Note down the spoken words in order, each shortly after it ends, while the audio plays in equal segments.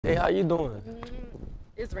Hey, how you doing?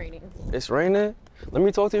 It's raining. It's raining? Let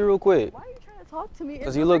me talk to you real quick. Why are you trying to talk to me?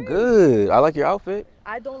 Cause you look good. I like your outfit.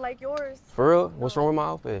 I don't like yours. For real? What's wrong with my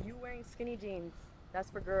outfit? You wearing skinny jeans. That's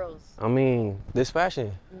for girls. I mean, this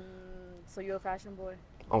fashion. So you're a fashion boy?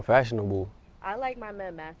 I'm fashionable. I like my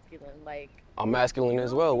men masculine. Like, I'm masculine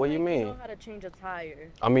as well. What do you You mean? know how to change a tire.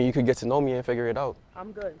 I mean, you could get to know me and figure it out.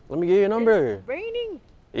 I'm good. Let me get your number. It's raining.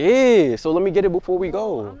 Yeah, so let me get it before we No,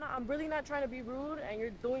 go. I'm really not trying to be rude, and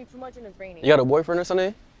you're doing too much and it's raining. You got a boyfriend or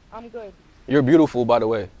something? I'm good. You're beautiful, by the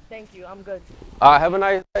way. Thank you. I'm good. Have a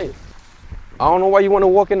nice day. I don't know why you want to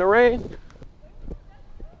walk in the rain.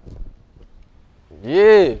 Yeah.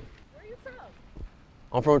 Where are you from?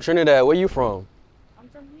 I'm from Trinidad. Where you from? I'm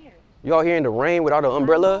from here. You out here in the rain without an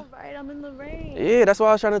umbrella? Right, I'm in the rain. Yeah, that's why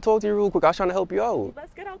I was trying to talk to you real quick. I was trying to help you out.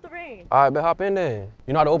 Let's get out the rain. All right, but hop in there.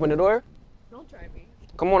 You know how to open the door? Don't try me.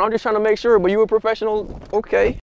 Come on, I'm just trying to make sure, but you a professional. Okay.